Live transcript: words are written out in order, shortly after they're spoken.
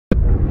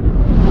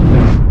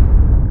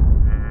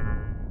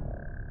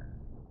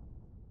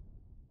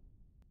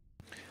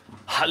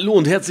Hallo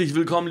und herzlich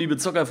willkommen, liebe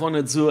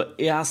Zockerfreunde, zur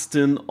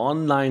ersten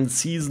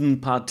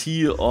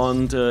Online-Season-Partie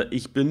und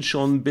ich bin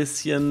schon ein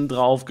bisschen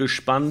drauf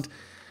gespannt.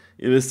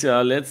 Ihr wisst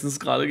ja,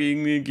 letztens gerade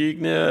gegen die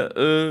Gegner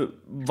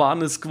war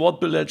eine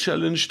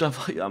Squad-Builder-Challenge, da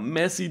war ja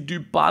Messi,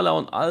 Dybala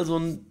und all so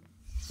ein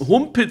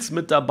Humpitz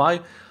mit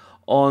dabei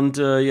und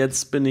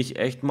jetzt bin ich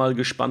echt mal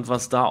gespannt,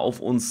 was da auf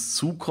uns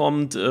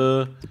zukommt.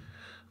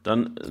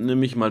 Dann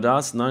nehme ich mal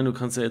das. Nein, du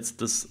kannst ja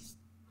jetzt das...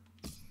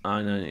 Ah,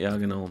 nein, ja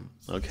genau,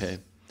 okay.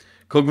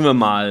 Gucken wir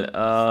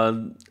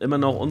mal, immer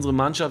noch unsere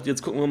Mannschaft,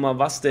 jetzt gucken wir mal,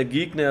 was der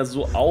Gegner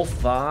so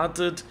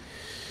aufwartet.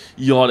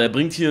 Ja, der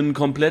bringt hier ein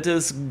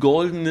komplettes,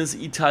 goldenes,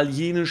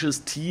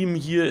 italienisches Team.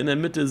 Hier in der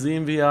Mitte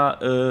sehen wir ja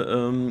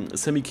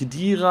Semi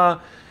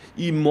Khedira,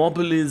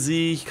 Immobile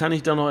sehe ich, kann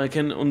ich da noch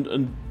erkennen, und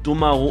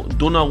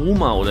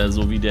Donnarumma oder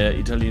so, wie der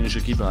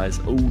italienische Keeper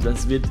heißt. Oh,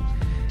 das wird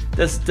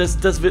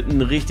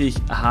ein richtig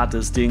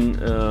hartes Ding,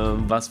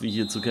 was wir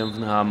hier zu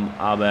kämpfen haben,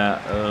 aber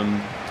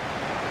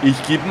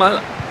ich gebe mal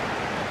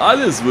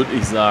alles, würde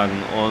ich sagen.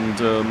 Und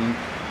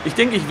ich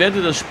denke, ich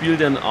werde das Spiel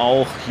dann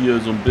auch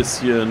hier so ein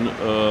bisschen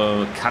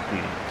cutten.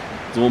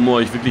 So, um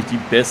euch wirklich die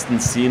besten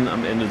Szenen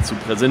am Ende zu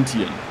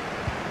präsentieren.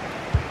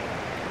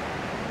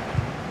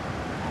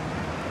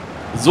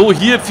 So,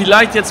 hier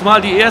vielleicht jetzt mal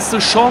die erste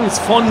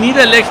Chance von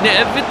Niederlechner.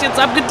 Er wird jetzt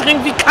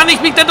abgedrängt. Wie kann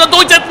ich mich denn da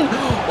durchsetzen?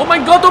 Oh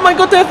mein Gott,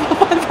 der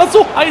war einfach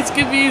so heiß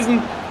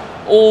gewesen.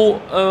 Oh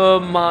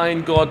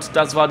mein Gott,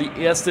 das war die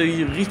erste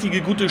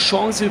richtige gute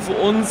Chance hier für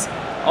uns.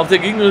 Auf der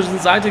gegnerischen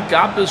Seite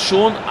gab es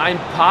schon ein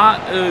paar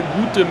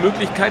gute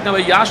Möglichkeiten, aber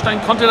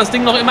Jahrstein konnte das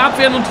Ding noch immer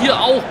abwehren und hier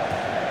auch.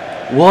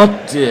 What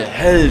the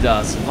hell,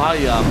 das war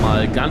ja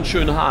mal ganz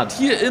schön hart.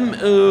 Hier im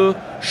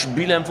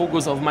Spieler im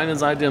Fokus auf meiner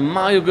Seite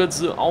Mario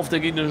Götze, auf der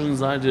gegnerischen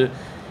Seite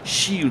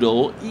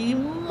Ciro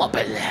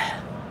Immobile.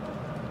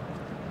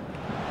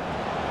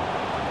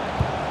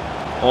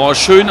 Oh,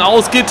 schön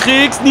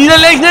ausgetrickst,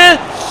 Niederlechner.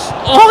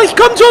 Oh, ich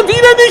komme schon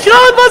wieder nicht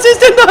ran. Was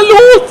ist denn da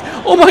los?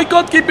 Oh mein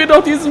Gott, gib mir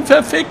doch diesen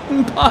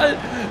verfickten Ball.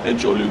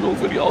 Entschuldigung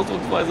für die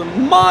Ausdrucksweise.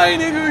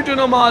 Meine Güte,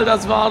 nochmal.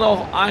 Das war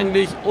doch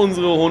eigentlich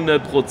unsere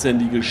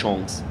 100%ige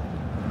Chance.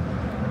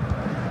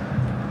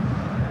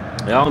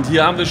 Ja, und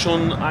hier haben wir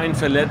schon einen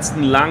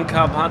Verletzten.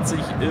 Langkamp hat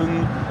sich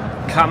im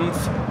Kampf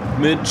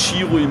mit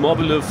Ciro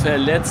Immobile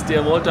verletzt.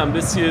 Der wollte ein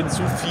bisschen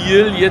zu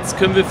viel. Jetzt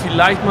können wir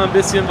vielleicht mal ein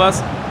bisschen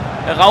was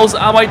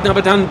herausarbeiten,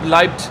 aber dann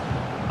bleibt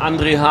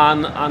André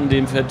Hahn an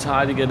dem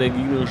Verteidiger der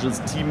gegnerischen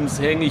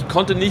Teams hängen. Ich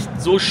konnte nicht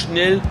so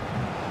schnell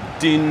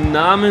den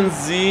Namen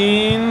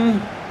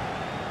sehen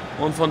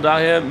und von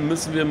daher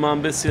müssen wir mal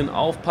ein bisschen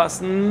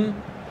aufpassen.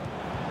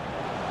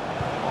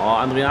 Oh,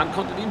 André Hahn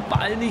konnte den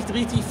Ball nicht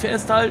richtig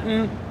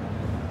festhalten.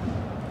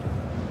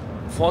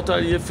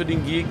 Vorteil hier für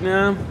den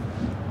Gegner.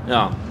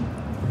 Ja,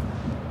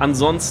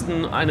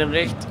 ansonsten eine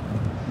recht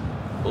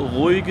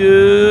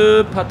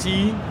ruhige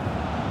Partie,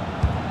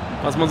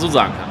 was man so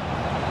sagen kann.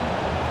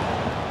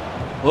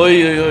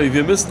 Uiuiui,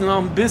 wir müssen noch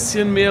ein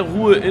bisschen mehr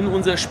Ruhe in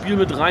unser Spiel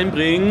mit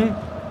reinbringen.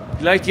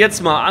 Vielleicht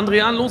jetzt mal.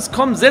 Adrian, los,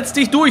 komm, setz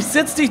dich durch,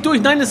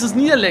 Nein, es ist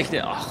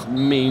Niederlechner. Ach,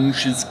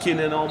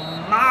 Menschenskinder,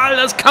 normal,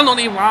 das kann doch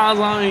nicht wahr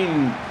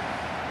sein.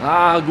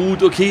 Ah,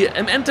 gut, okay.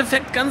 Im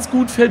Endeffekt ganz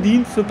gut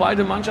verdient für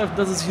beide Mannschaften,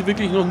 dass es hier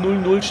wirklich noch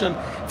 0-0 stand.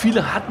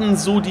 Viele hatten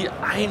so die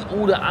ein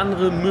oder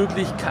andere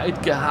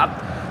Möglichkeit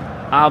gehabt.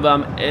 Aber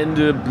am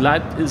Ende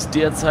bleibt es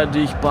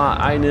derzeitig bei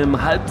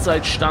einem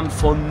Halbzeitstand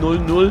von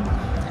 0-0.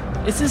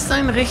 Es ist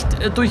ein recht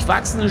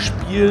durchwachsenes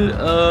Spiel.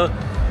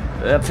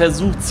 Er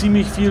versucht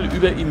ziemlich viel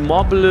über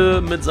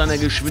Immobile mit seiner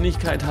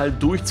Geschwindigkeit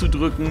halt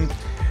durchzudrücken.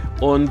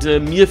 Und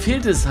mir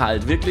fehlt es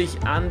halt wirklich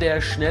an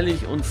der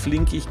Schnelligkeit und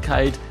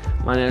Flinkigkeit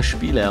meiner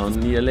Spieler. Und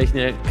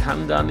Niederlechner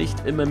kann da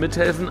nicht immer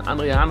mithelfen.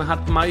 André Hahn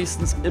hat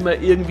meistens immer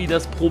irgendwie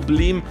das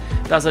Problem,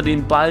 dass er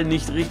den Ball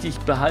nicht richtig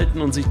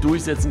behalten und sich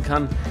durchsetzen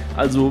kann.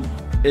 Also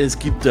es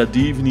gibt da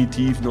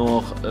definitiv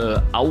noch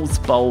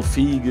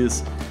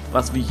ausbaufähiges,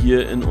 was wir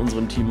hier in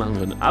unserem Team machen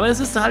können. Aber es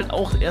ist halt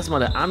auch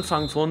erstmal der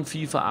Anfang von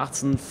FIFA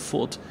 18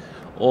 Foot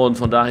und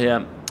von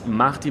daher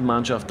macht die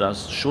Mannschaft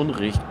das schon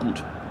recht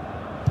gut.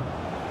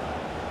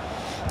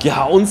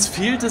 Ja, uns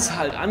fehlt es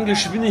halt an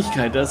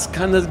Geschwindigkeit. Das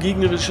kann das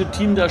gegnerische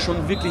Team da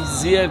schon wirklich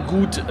sehr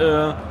gut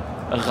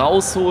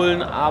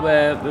rausholen,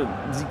 aber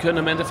sie können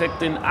im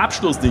Endeffekt den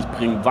Abschluss nicht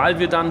bringen, weil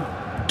wir dann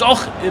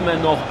doch immer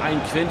noch ein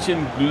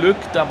Quäntchen Glück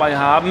dabei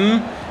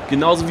haben.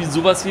 Genauso wie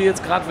sowas hier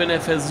jetzt gerade, wenn er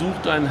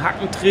versucht, einen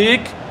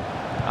Hackentrick,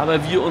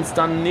 aber wir uns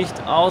dann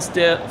nicht aus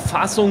der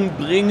Fassung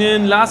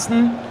bringen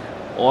lassen.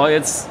 Oh,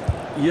 jetzt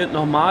hier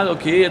nochmal.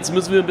 Okay, jetzt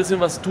müssen wir ein bisschen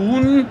was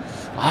tun.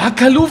 Ah,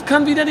 Kaluf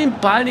kann wieder den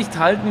Ball nicht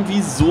halten.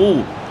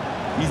 Wieso?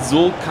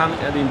 Wieso kann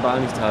er den Ball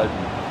nicht halten?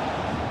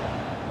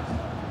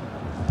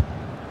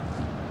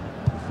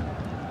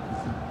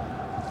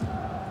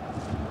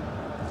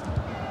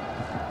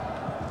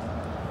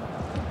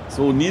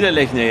 So,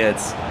 Niederlechner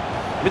jetzt.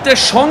 Mit der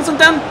Chance und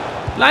dann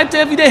bleibt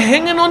er wieder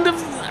hängen und...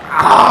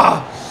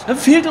 dann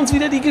fehlt uns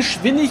wieder die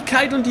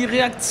Geschwindigkeit und die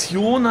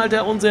Reaktion halt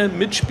unser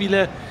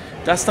Mitspieler,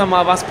 dass da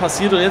mal was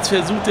passiert. Und jetzt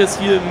versucht er es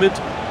hier mit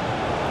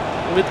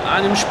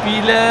einem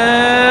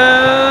Spieler.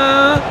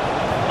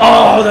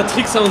 Oh, da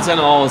trickst er uns dann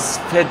aus.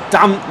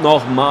 Verdammt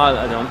nochmal,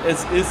 Alter. Und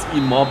es ist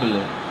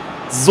Immobile.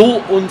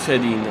 So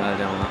unverdient,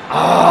 Alter.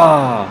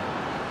 Ah.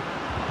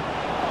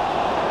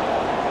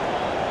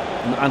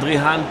 Und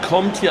André Hahn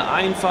kommt hier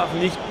einfach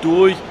nicht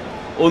durch.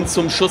 Und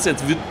zum Schuss,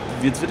 jetzt wird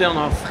er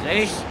noch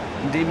frech,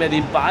 indem er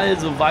den Ball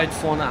so weit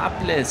vorne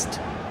ablässt.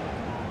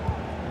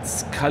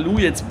 Kalu,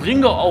 jetzt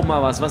bring doch auch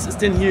mal was. Was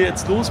ist denn hier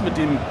jetzt los mit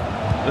dem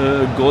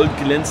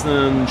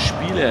goldglänzenden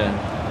Spieler?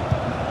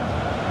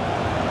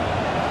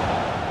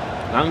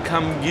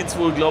 Langsam geht's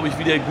wohl, glaube ich,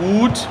 wieder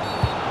gut.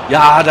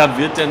 Ja, da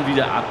wird dann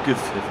wieder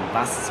abgepfiffen.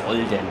 Was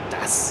soll denn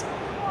das?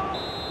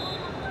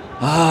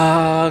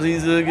 Ah,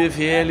 diese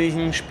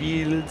gefährlichen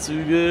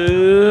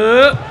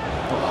Spielzüge.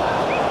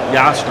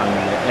 Ja, Stange.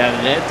 Er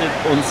rettet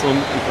uns zum,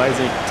 ich weiß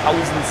nicht,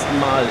 1000.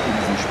 Mal in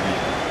diesem Spiel.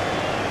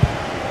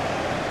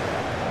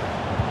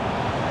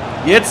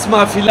 Jetzt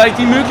mal vielleicht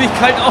die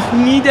Möglichkeit, auch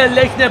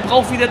Niederlechner, der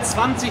braucht wieder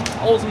 20.000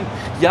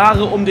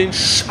 Jahre, um den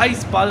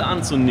Scheißball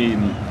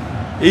anzunehmen.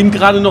 Eben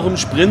gerade noch im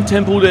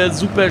Sprinttempo, der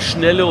super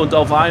schnelle, und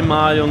auf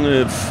einmal,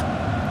 Junge,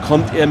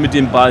 kommt er mit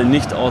dem Ball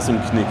nicht aus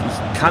dem Knick.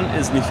 Ich kann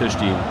es nicht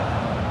verstehen.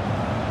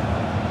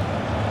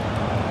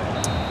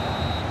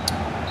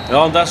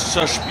 Ja, und das ist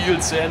das Spiel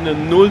zu Ende.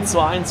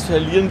 0:1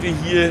 verlieren wir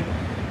hier.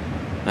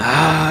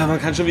 Ah, man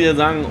kann schon wieder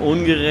sagen,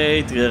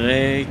 ungerecht,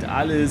 gerecht,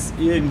 alles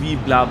irgendwie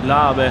bla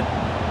bla, aber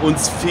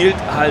uns fehlt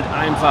halt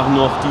einfach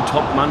noch die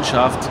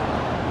Top-Mannschaft,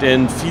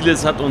 denn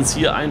vieles hat uns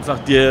hier einfach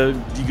die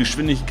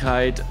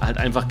Geschwindigkeit halt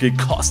einfach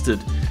gekostet,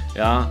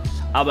 ja.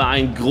 Aber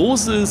ein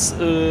großes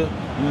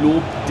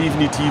Lob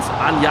definitiv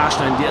an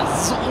Jahrstein, der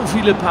so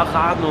viele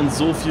Paraden und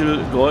so viel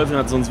geholfen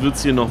hat, sonst wird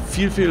es hier noch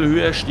viel, viel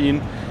höher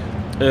stehen.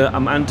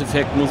 Am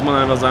Endeffekt muss man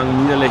einfach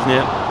sagen,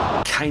 Niederlechner,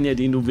 keiner,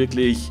 den du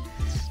wirklich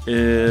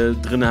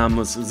drin haben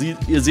muss.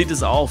 Ihr seht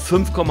es auch,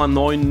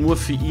 5,9 nur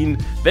für ihn.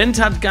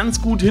 Wendt hat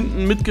ganz gut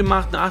hinten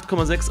mitgemacht, eine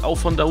 8,6. Auch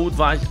von Daoud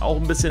war ich auch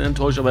ein bisschen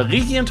enttäuscht, aber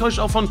richtig enttäuscht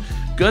auch von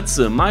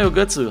Götze. Mario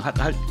Götze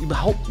hat halt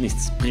überhaupt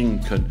nichts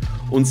bringen können.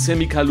 Und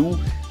Semi Kalu,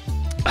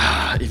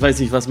 ich weiß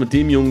nicht, was mit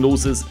dem Jungen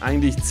los ist,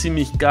 eigentlich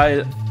ziemlich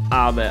geil,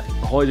 aber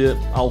heute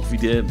auch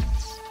wieder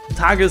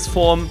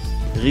Tagesform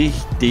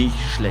richtig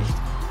schlecht.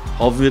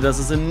 Hoffen wir, dass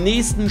es im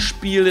nächsten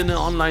Spiel in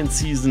der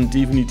Online-Season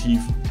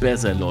definitiv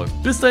besser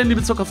läuft. Bis dahin,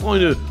 liebe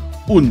Zockerfreunde,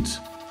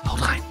 und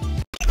haut rein!